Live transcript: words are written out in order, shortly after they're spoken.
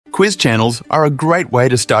Quiz channels are a great way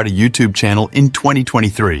to start a YouTube channel in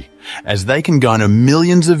 2023, as they can garner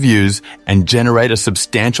millions of views and generate a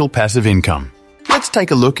substantial passive income. Let's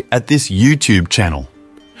take a look at this YouTube channel.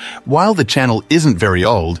 While the channel isn't very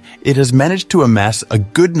old, it has managed to amass a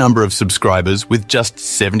good number of subscribers with just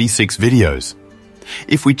 76 videos.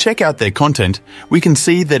 If we check out their content, we can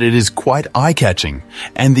see that it is quite eye-catching,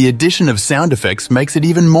 and the addition of sound effects makes it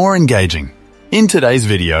even more engaging. In today's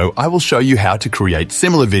video, I will show you how to create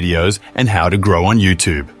similar videos and how to grow on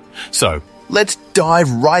YouTube. So, let's dive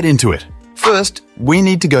right into it. First, we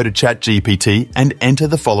need to go to ChatGPT and enter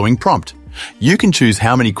the following prompt. You can choose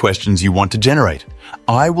how many questions you want to generate.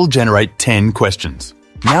 I will generate 10 questions.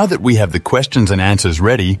 Now that we have the questions and answers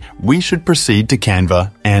ready, we should proceed to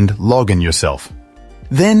Canva and log in yourself.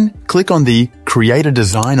 Then, click on the Create a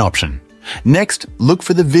Design option. Next, look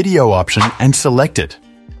for the Video option and select it.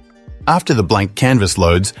 After the blank canvas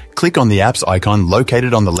loads, click on the apps icon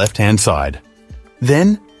located on the left-hand side.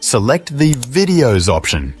 Then, select the Videos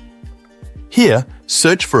option. Here,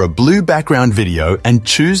 search for a blue background video and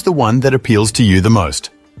choose the one that appeals to you the most.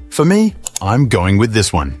 For me, I'm going with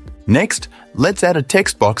this one. Next, let's add a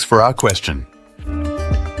text box for our question.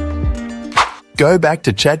 Go back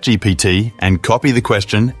to ChatGPT and copy the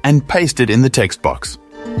question and paste it in the text box.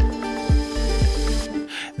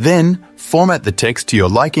 Then, format the text to your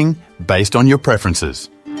liking based on your preferences.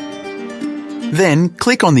 Then,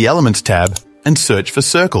 click on the Elements tab and search for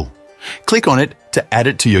Circle. Click on it to add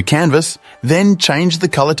it to your canvas, then change the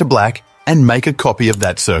color to black and make a copy of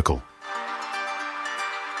that circle.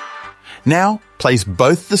 Now, place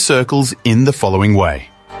both the circles in the following way.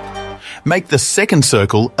 Make the second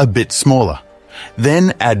circle a bit smaller.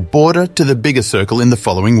 Then add border to the bigger circle in the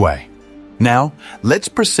following way. Now, let's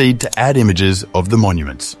proceed to add images of the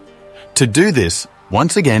monuments. To do this,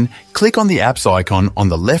 once again, click on the apps icon on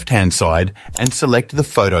the left-hand side and select the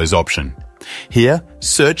Photos option. Here,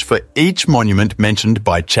 search for each monument mentioned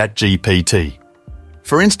by ChatGPT.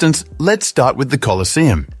 For instance, let's start with the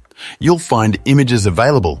Colosseum. You'll find images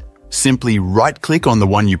available. Simply right-click on the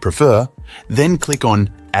one you prefer, then click on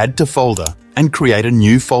Add to Folder and create a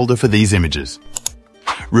new folder for these images.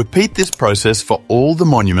 Repeat this process for all the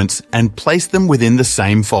monuments and place them within the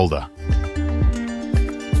same folder.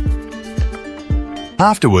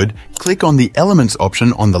 Afterward, click on the Elements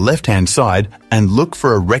option on the left-hand side and look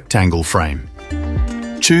for a rectangle frame.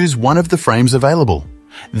 Choose one of the frames available.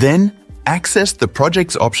 Then, access the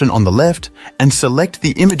Projects option on the left and select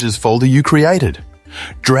the Images folder you created.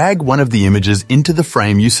 Drag one of the images into the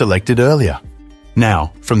frame you selected earlier.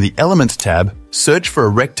 Now, from the Elements tab, search for a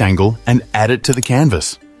rectangle and add it to the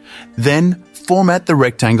canvas. Then, format the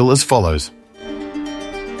rectangle as follows.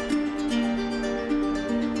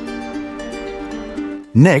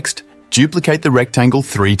 Next, duplicate the rectangle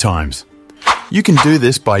 3 times. You can do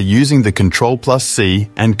this by using the Ctrl+C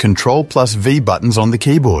and Ctrl+V buttons on the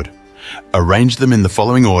keyboard. Arrange them in the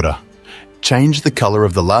following order. Change the color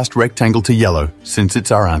of the last rectangle to yellow, since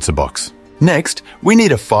it's our answer box. Next, we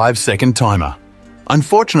need a 5-second timer.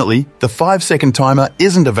 Unfortunately, the 5-second timer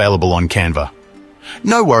isn't available on Canva.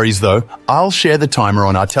 No worries though, I'll share the timer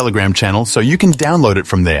on our Telegram channel so you can download it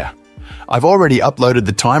from there. I've already uploaded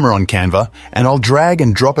the timer on Canva and I'll drag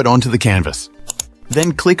and drop it onto the canvas.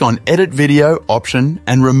 Then click on Edit Video option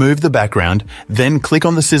and remove the background, then click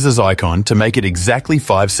on the scissors icon to make it exactly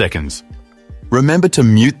 5 seconds. Remember to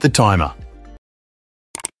mute the timer.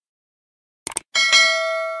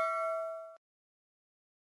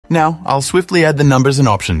 Now, I'll swiftly add the numbers and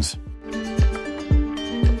options.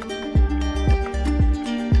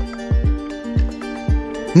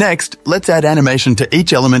 Next, let's add animation to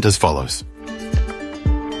each element as follows.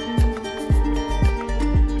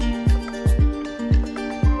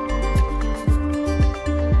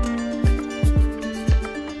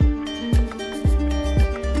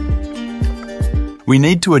 We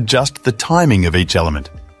need to adjust the timing of each element.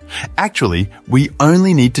 Actually, we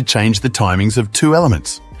only need to change the timings of 2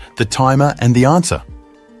 elements, the timer and the answer.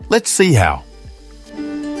 Let's see how.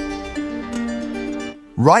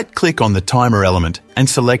 Right-click on the timer element and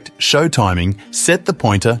select Show Timing, set the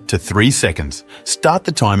pointer to 3 seconds, start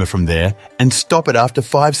the timer from there and stop it after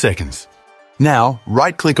 5 seconds. Now,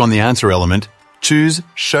 right-click on the answer element, choose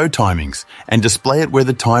Show Timings and display it where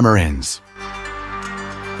the timer ends.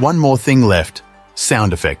 One more thing left,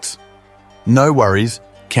 sound effects. No worries,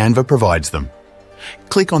 Canva provides them.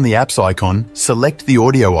 Click on the apps icon, select the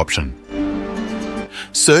audio option.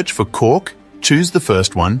 Search for cork, choose the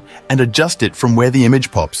first one, and adjust it from where the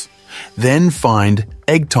image pops. Then find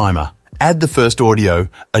Egg Timer, add the first audio,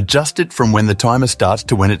 adjust it from when the timer starts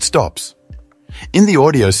to when it stops. In the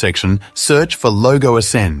audio section, search for Logo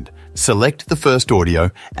Ascend, select the first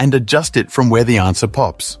audio and adjust it from where the answer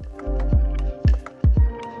pops.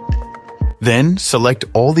 Then, select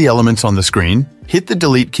all the elements on the screen, hit the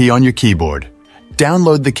delete key on your keyboard.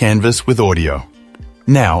 Download the canvas with audio.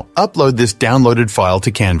 Now, upload this downloaded file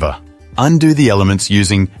to Canva. Undo the elements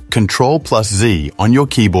using Ctrl+Z on your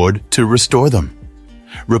keyboard to restore them.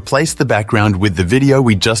 Replace the background with the video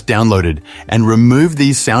we just downloaded and remove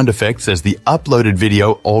these sound effects as the uploaded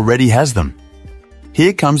video already has them.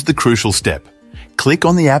 Here comes the crucial step. Click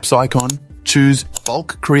on the app's icon, choose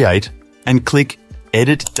Bulk Create, and click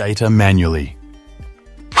Edit Data manually.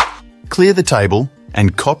 Clear the table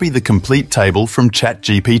and copy the complete table from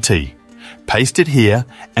ChatGPT. Paste it here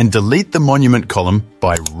and delete the monument column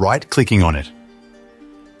by right-clicking on it.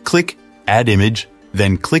 Click Add Image,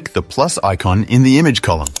 then click the plus icon in the image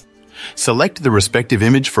column. Select the respective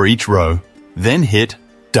image for each row, then hit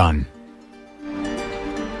Done.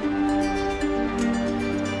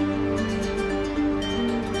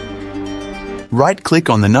 Right-click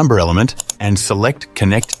on the number element and select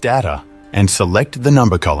Connect Data and select the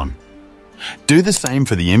number column. Do the same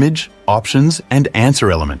for the image, options, and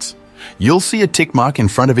answer elements. You'll see a tick mark in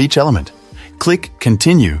front of each element. Click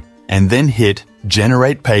Continue and then hit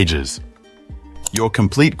Generate Pages. Your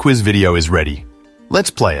complete quiz video is ready. Let's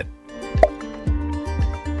play it.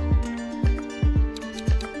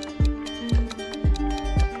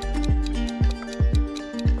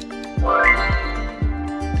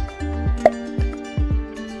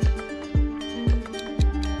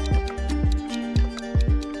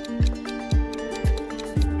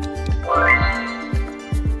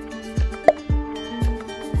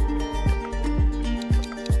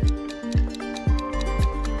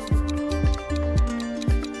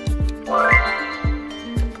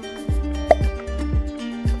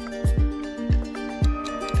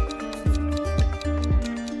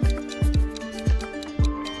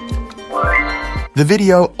 The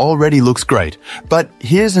video already looks great, but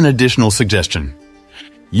here's an additional suggestion.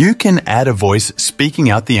 You can add a voice speaking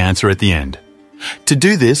out the answer at the end. To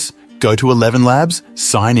do this, go to 11 Labs,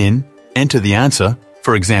 sign in, enter the answer,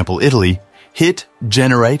 for example Italy, hit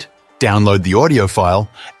Generate, download the audio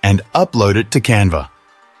file, and upload it to Canva.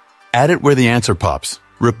 Add it where the answer pops.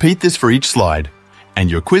 Repeat this for each slide,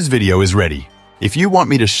 and your quiz video is ready. If you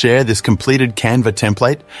want me to share this completed Canva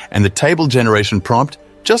template and the table generation prompt,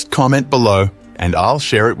 just comment below and I'll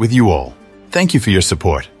share it with you all. Thank you for your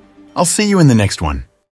support. I'll see you in the next one.